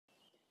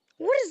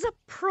What is up,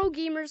 pro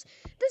gamers?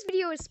 This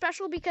video is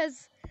special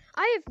because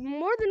I have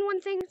more than one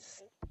thing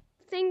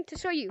to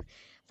show you.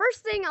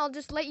 First thing, I'll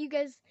just let you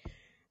guys,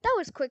 that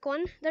was a quick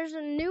one. There's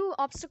a new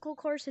obstacle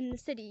course in the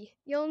city.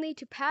 You'll need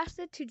to pass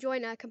it to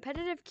join a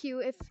competitive queue.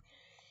 If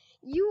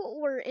you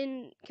were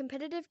in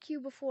competitive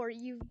queue before,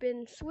 you've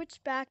been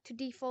switched back to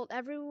default.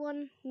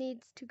 Everyone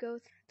needs to go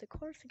through the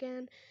course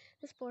again.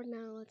 This board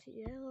now lets you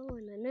yellow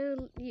and a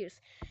new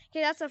use.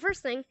 Okay, that's the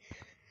first thing.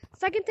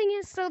 Second thing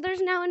is, so there's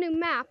now a new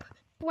map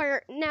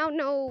where now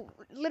no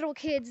little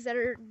kids that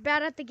are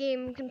bad at the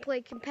game can play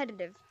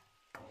competitive.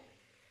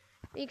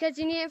 Because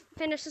you need to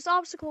finish this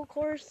obstacle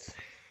course,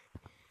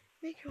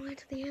 make your way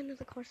to the end of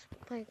the course,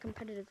 play a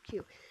competitive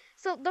queue.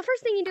 So the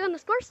first thing you do on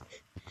this course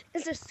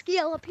is to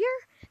scale up here,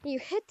 and you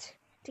hit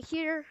to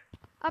here,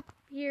 up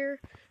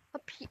here,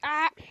 up here.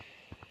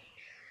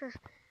 My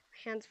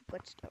hands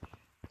glitched up.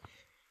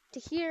 To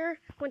here,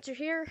 once you're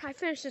here, I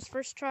finished this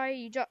first try,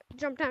 you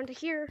jump down to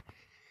here.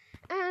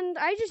 And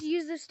I just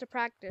use this to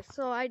practice,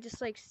 so I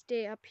just like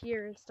stay up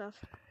here and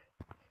stuff.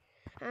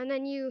 And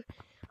then you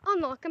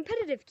unlock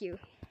competitive queue.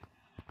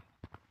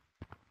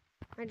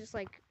 I just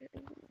like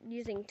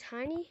using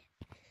tiny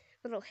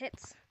little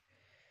hits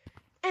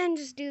and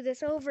just do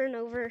this over and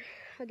over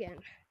again.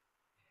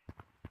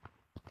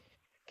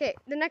 Okay,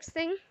 the next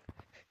thing.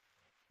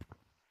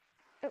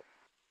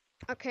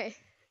 Okay.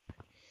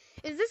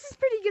 This is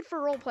pretty good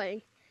for role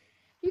playing.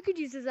 You could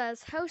use this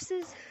as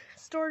houses,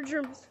 storage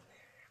rooms.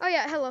 Oh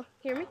yeah, hello.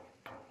 Hear me?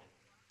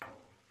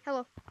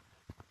 Hello.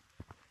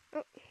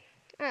 Oh,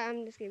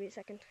 just give me a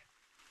second.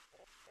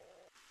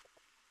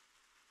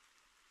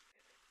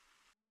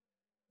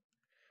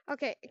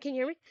 Okay, can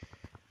you hear me?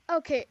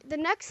 Okay, the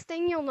next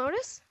thing you'll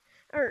notice,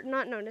 or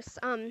not notice,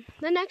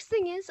 the next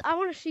thing is I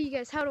want to show you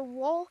guys how to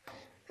wall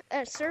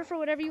surf or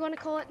whatever you want to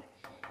call it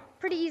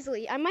pretty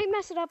easily. I might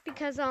mess it up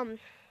because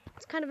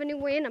it's kind of a new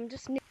way and I'm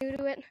just new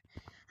to it.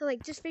 I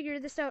just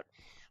figured this out.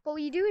 But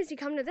what you do is you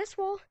come to this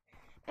wall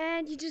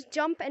and you just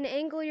jump and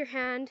angle your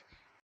hand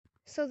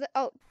so that,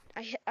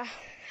 I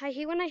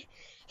hate when I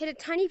hit a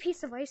tiny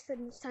piece of ice that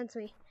stuns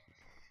me.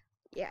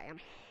 Yeah, I am.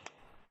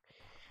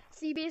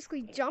 So you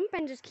basically jump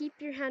and just keep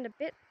your hand a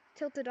bit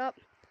tilted up.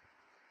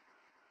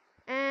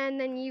 And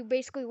then you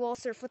basically wall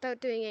surf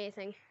without doing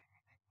anything.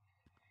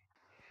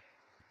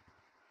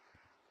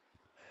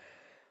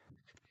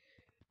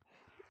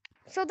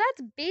 So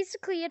that's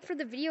basically it for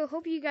the video.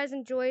 Hope you guys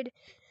enjoyed.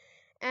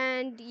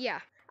 And yeah,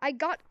 I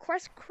got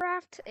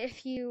Questcraft.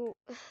 If you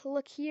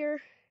look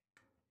here,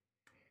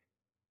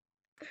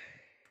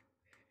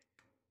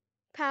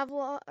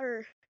 Pavla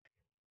or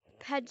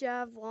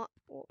Pejav,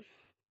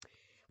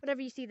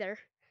 whatever you see there.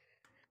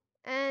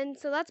 And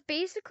so that's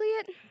basically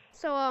it.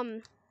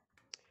 So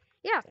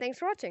yeah, thanks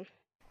for watching.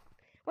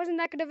 Wasn't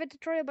that good of a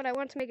tutorial, but I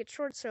wanted to make it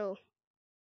short, so